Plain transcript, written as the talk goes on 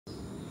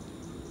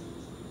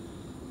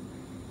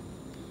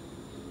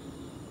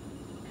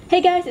Hey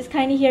guys, it's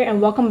Kaini here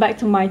and welcome back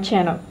to my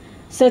channel.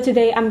 So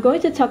today I'm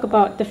going to talk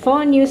about the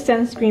 4 new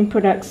sunscreen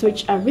products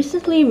which are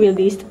recently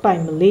released by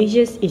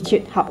Malaysia's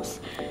Etude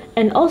House.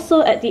 And also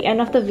at the end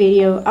of the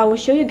video, I will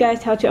show you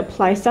guys how to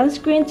apply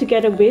sunscreen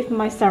together with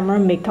my summer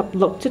makeup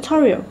look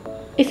tutorial.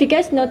 If you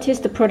guys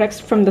noticed the products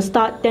from the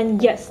start, then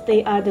yes,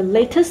 they are the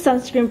latest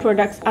sunscreen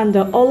products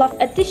under Olaf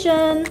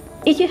edition.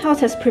 Etude House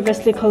has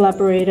previously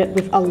collaborated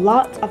with a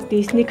lot of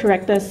Disney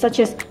characters such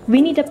as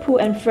Winnie the Pooh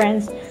and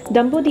Friends,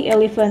 Dumbo the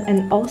Elephant,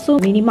 and also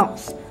Minnie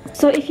Mouse.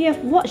 So if you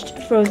have watched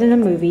Frozen the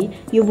movie,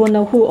 you will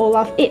know who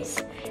Olaf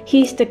is.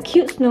 He's the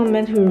cute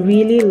snowman who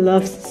really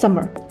loves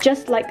summer,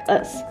 just like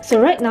us. So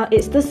right now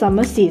it's the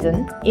summer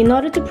season. In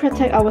order to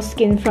protect our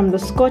skin from the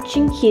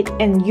scorching heat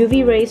and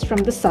UV rays from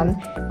the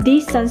sun,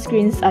 these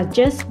sunscreens are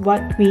just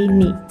what we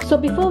need. So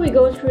before we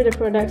go through the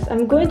products,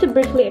 I'm going to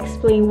briefly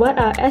explain what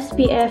are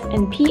SPF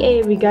and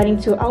PA regarding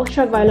to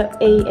ultraviolet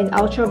A and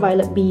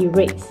ultraviolet B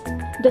rays.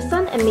 The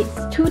sun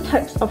emits 2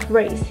 types of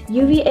rays,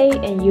 UVA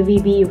and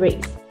UVB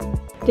rays.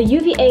 The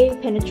UVA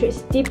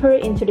penetrates deeper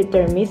into the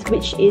dermis,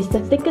 which is the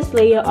thickest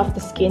layer of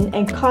the skin,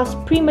 and causes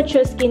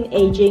premature skin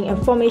aging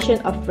and formation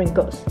of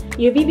wrinkles.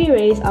 UVB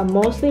rays are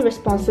mostly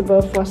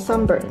responsible for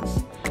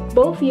sunburns.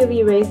 Both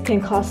UV rays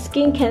can cause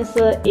skin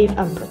cancer if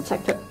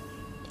unprotected.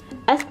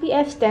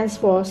 SPF stands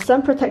for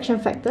Sun Protection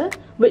Factor,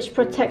 which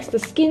protects the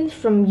skin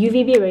from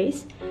UVB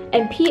rays,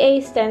 and PA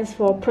stands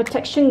for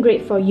Protection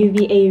Grade for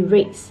UVA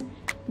rays.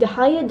 The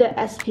higher the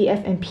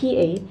SPF and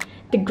PA,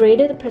 the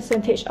greater the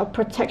percentage of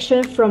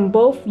protection from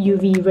both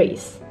UV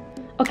rays.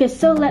 Okay,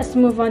 so let's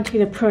move on to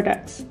the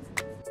products.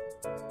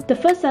 The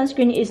first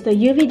sunscreen is the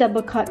UV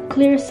Double Cut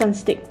Clear Sun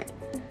Stick.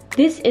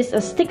 This is a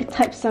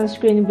stick-type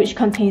sunscreen which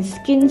contains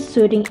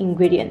skin-soothing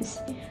ingredients.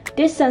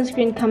 This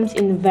sunscreen comes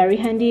in very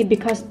handy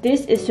because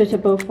this is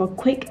suitable for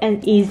quick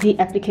and easy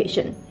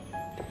application.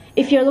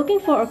 If you're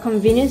looking for a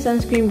convenient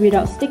sunscreen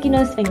without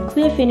stickiness and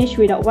clear finish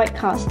without white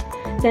cast,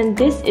 then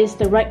this is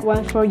the right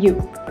one for you.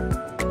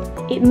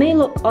 It may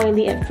look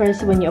oily at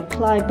first when you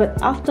apply,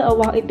 but after a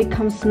while it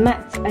becomes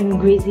matte and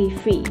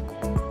greasy-free.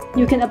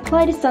 You can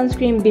apply the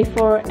sunscreen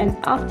before and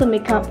after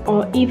makeup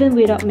or even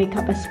without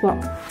makeup as well.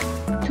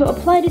 To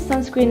apply the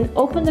sunscreen,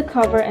 open the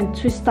cover and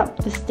twist up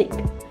the stick.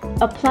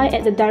 Apply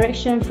at the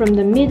direction from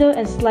the middle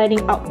and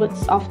sliding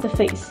outwards of the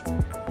face.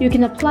 You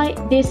can apply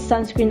this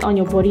sunscreen on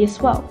your body as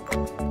well.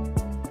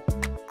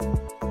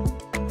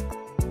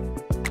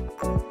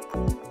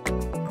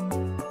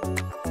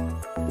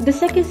 The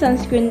second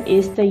sunscreen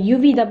is the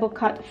UV Double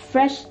Cut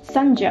Fresh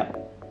Sun Gel.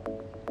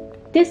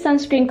 This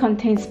sunscreen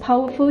contains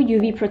powerful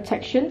UV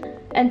protection,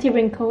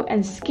 anti-wrinkle,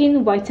 and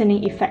skin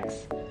whitening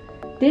effects.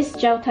 This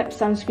gel-type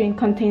sunscreen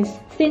contains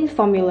thin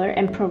formula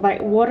and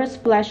provides water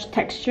splash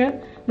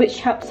texture, which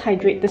helps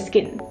hydrate the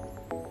skin.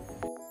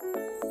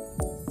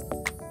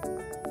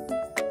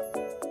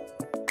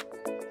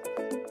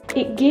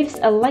 It gives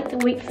a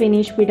lightweight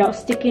finish without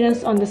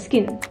stickiness on the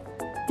skin.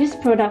 This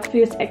product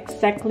feels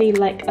exactly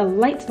like a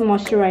light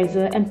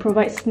moisturizer and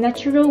provides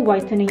natural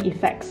whitening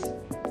effects.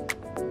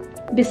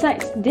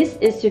 Besides, this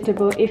is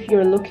suitable if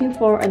you're looking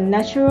for a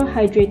natural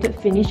hydrated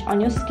finish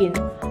on your skin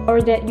or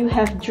that you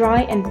have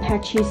dry and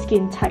patchy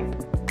skin type.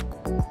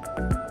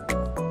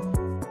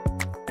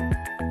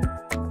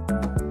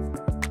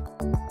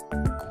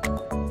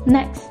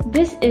 Next,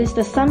 this is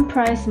the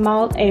Prise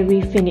Mild Airy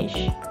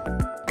Finish.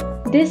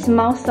 This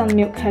mild sun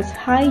milk has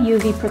high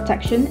UV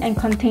protection and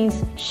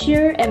contains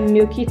sheer and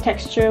milky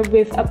texture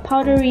with a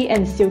powdery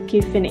and silky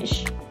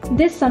finish.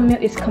 This sun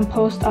milk is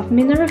composed of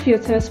mineral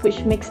filters which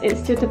makes it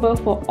suitable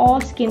for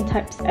all skin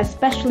types,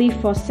 especially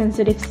for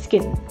sensitive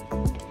skin.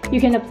 You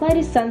can apply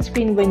this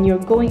sunscreen when you're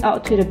going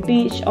out to the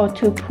beach or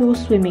to a pool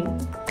swimming.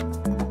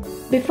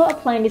 Before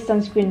applying this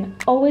sunscreen,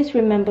 always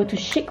remember to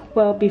shake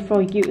well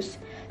before use,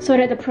 so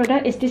that the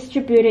product is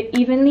distributed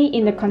evenly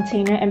in the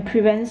container and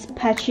prevents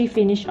patchy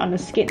finish on the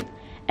skin,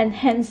 and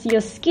hence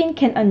your skin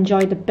can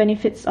enjoy the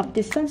benefits of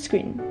this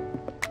sunscreen.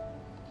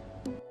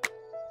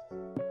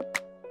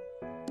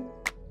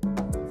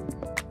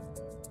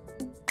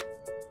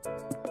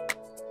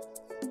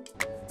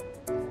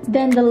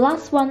 Then the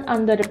last one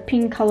under the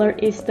pink color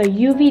is the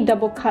UV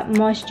Double Cut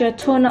Moisture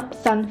Tone Up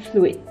Sun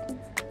Fluid.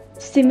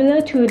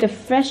 Similar to the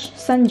Fresh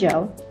Sun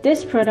Gel,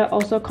 this product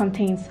also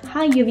contains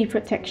high UV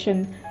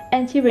protection,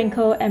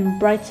 anti-wrinkle, and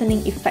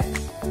brightening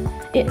effects.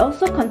 It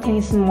also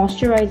contains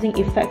moisturizing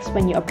effects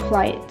when you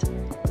apply it.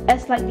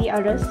 As like the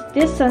others,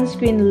 this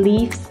sunscreen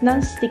leaves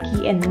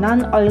non-sticky and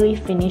non-oily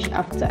finish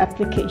after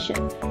application.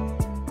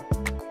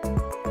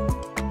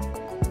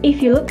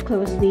 If you look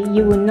closely,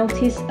 you will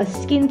notice a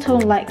skin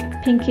tone like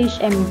pinkish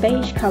and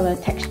beige color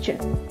texture.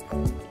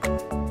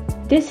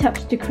 This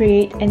helps to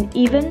create an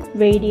even,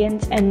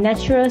 radiant, and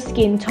natural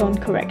skin tone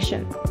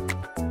correction.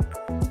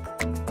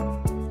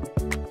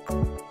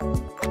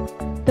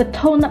 The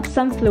Tone Up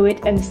Sun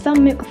Fluid and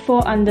Sun Milk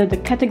fall under the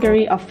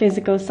category of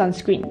physical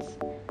sunscreens.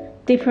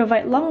 They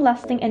provide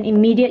long-lasting and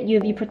immediate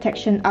UV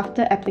protection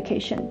after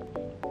application.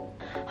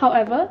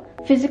 However,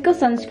 physical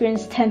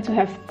sunscreens tend to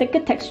have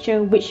thicker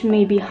texture which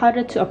may be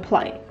harder to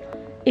apply.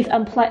 If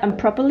applied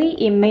improperly,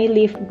 it may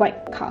leave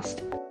white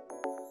cast.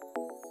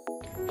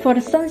 For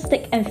the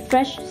Sunstick and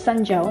Fresh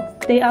Sun Gel,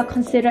 they are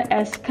considered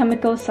as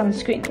chemical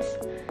sunscreens.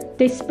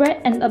 They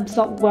spread and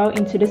absorb well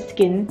into the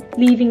skin,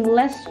 leaving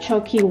less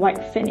chalky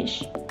white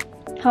finish.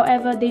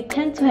 However, they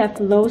tend to have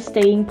low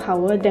staying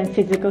power than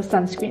physical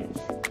sunscreens.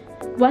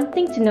 One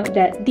thing to note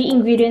that the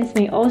ingredients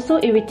may also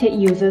irritate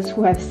users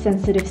who have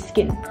sensitive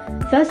skin.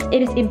 Thus,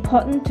 it is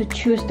important to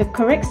choose the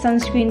correct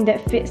sunscreen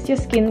that fits your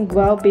skin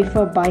well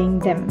before buying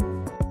them.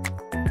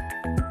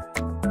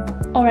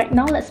 Alright,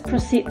 now let's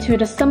proceed to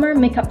the summer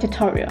makeup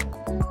tutorial.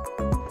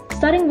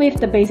 Starting with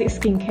the basic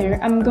skincare,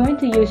 I'm going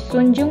to use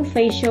Sunjung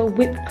Facial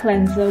Whip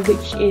Cleanser,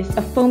 which is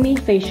a foamy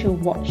facial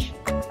wash.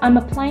 I'm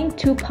applying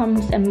 2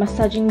 pumps and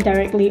massaging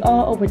directly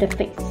all over the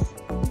face.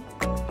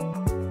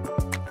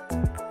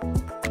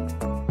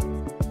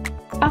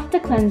 After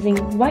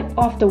cleansing, wipe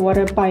off the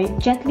water by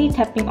gently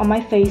tapping on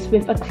my face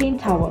with a clean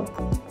towel.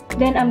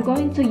 Then I'm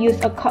going to use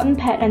a cotton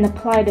pad and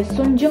apply the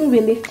Sunjung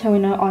Relief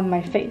Toner on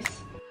my face.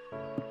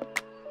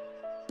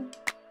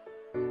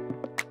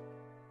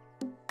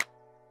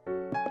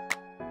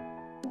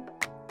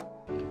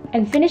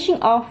 And finishing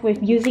off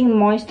with using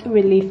Moist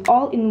Relief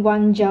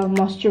All-in-One Gel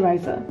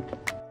Moisturizer.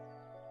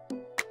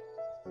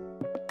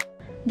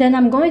 Then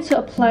I'm going to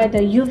apply the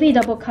UV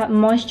Double Cut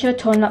Moisture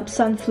Tone Up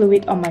Sun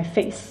Fluid on my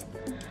face.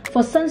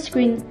 For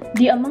sunscreen,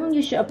 the amount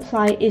you should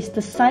apply is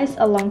the size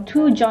along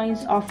 2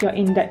 joints of your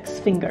index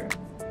finger.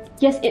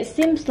 Yes, it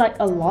seems like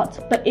a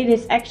lot, but it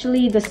is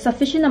actually the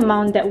sufficient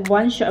amount that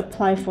one should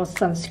apply for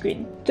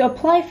sunscreen. To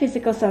apply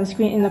physical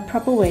sunscreen in a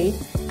proper way,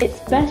 it's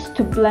best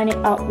to blend it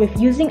out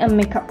with using a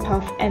makeup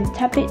puff and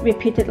tap it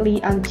repeatedly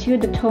until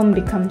the tone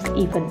becomes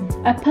even.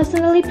 I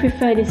personally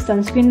prefer this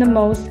sunscreen the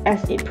most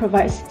as it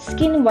provides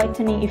skin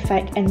whitening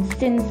effect, and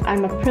since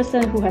I'm a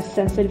person who has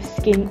sensitive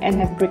skin and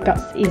have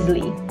breakouts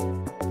easily.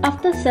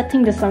 After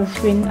setting the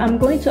sunscreen, I'm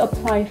going to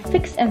apply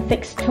Fix and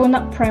Fix Tone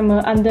Up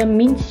Primer under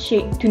Mint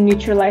shade to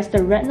neutralize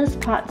the redness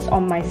parts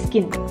on my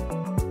skin.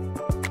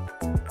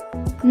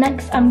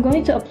 Next, I'm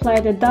going to apply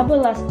the Double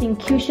Lasting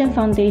Cushion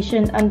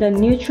Foundation under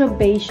Neutral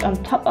Beige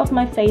on top of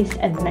my face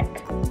and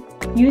neck.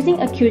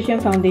 Using a cushion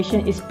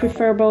foundation is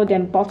preferable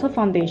than bottle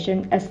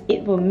foundation as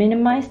it will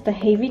minimize the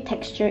heavy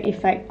texture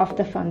effect of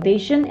the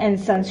foundation and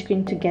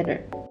sunscreen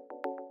together.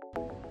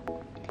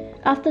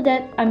 After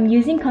that, I'm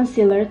using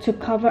concealer to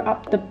cover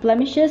up the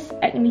blemishes,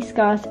 acne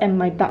scars, and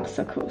my dark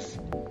circles.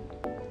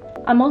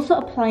 I'm also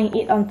applying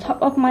it on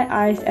top of my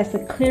eyes as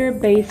a clear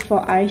base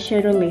for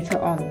eyeshadow later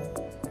on.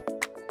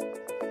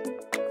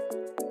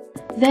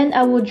 Then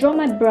I will draw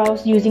my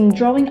brows using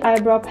Drawing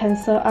Eyebrow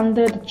Pencil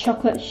under the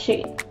chocolate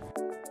shade.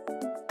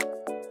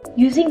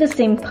 Using the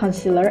same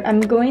concealer,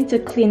 I'm going to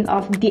clean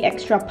off the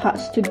extra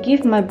parts to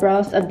give my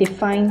brows a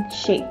defined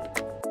shape.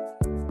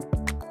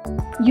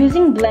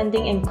 Using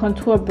blending and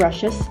contour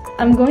brushes,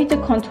 I'm going to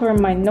contour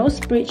my nose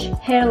bridge,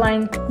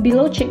 hairline,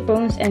 below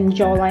cheekbones, and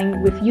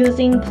jawline with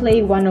using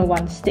Play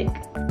 101 stick.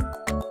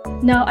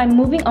 Now I'm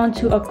moving on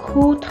to a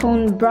cool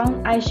tone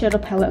brown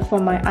eyeshadow palette for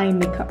my eye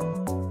makeup.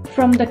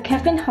 From the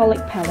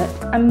Caffeineholic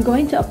palette, I'm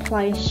going to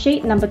apply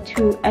shade number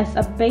 2 as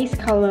a base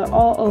color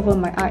all over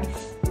my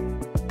eyes.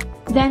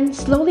 Then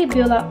slowly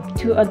build up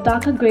to a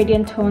darker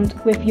gradient tone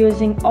with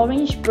using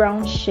orange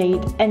brown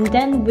shade and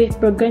then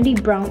with burgundy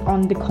brown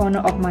on the corner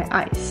of my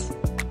eyes.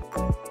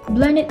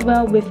 Blend it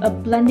well with a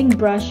blending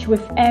brush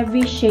with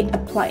every shade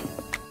applied.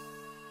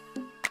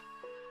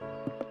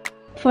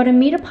 For the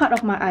middle part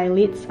of my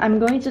eyelids, I'm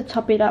going to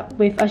top it up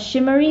with a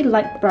shimmery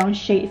light brown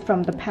shade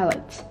from the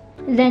palette.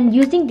 Then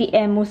using the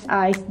Air Mousse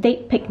Eyes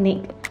Date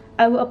Picnic,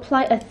 I will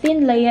apply a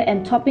thin layer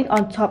and topping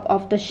on top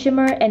of the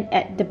shimmer and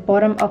at the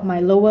bottom of my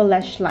lower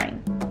lash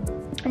line.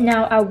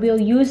 Now I will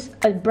use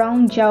a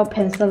brown gel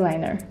pencil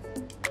liner.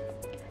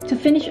 To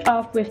finish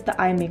off with the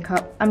eye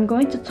makeup, I'm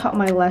going to top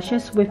my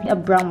lashes with a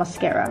brown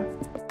mascara.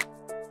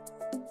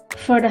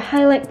 For the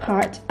highlight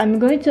part, I'm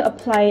going to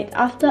apply it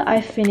after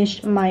I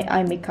finish my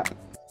eye makeup.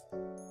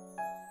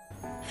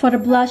 For the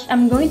blush,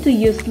 I'm going to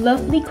use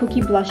Lovely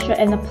Cookie Blusher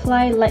and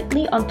apply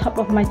lightly on top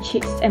of my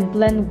cheeks and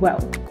blend well.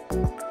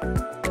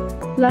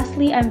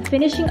 Lastly, I'm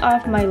finishing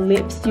off my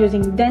lips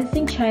using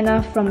Dancing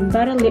China from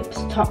Butter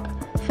Lips Talk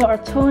for a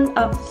toned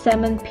up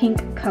salmon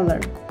pink color.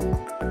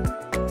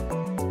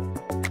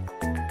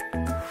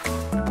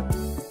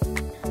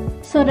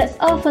 So that's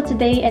all for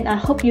today, and I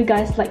hope you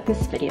guys like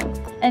this video.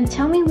 And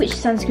tell me which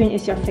sunscreen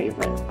is your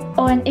favorite.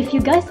 Oh, and if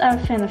you guys are a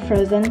fan of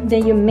Frozen,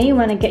 then you may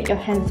want to get your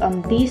hands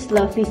on these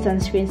lovely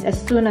sunscreens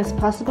as soon as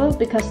possible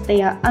because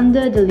they are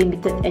under the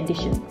limited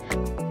edition.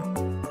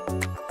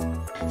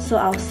 So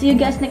I'll see you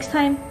guys next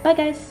time. Bye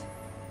guys!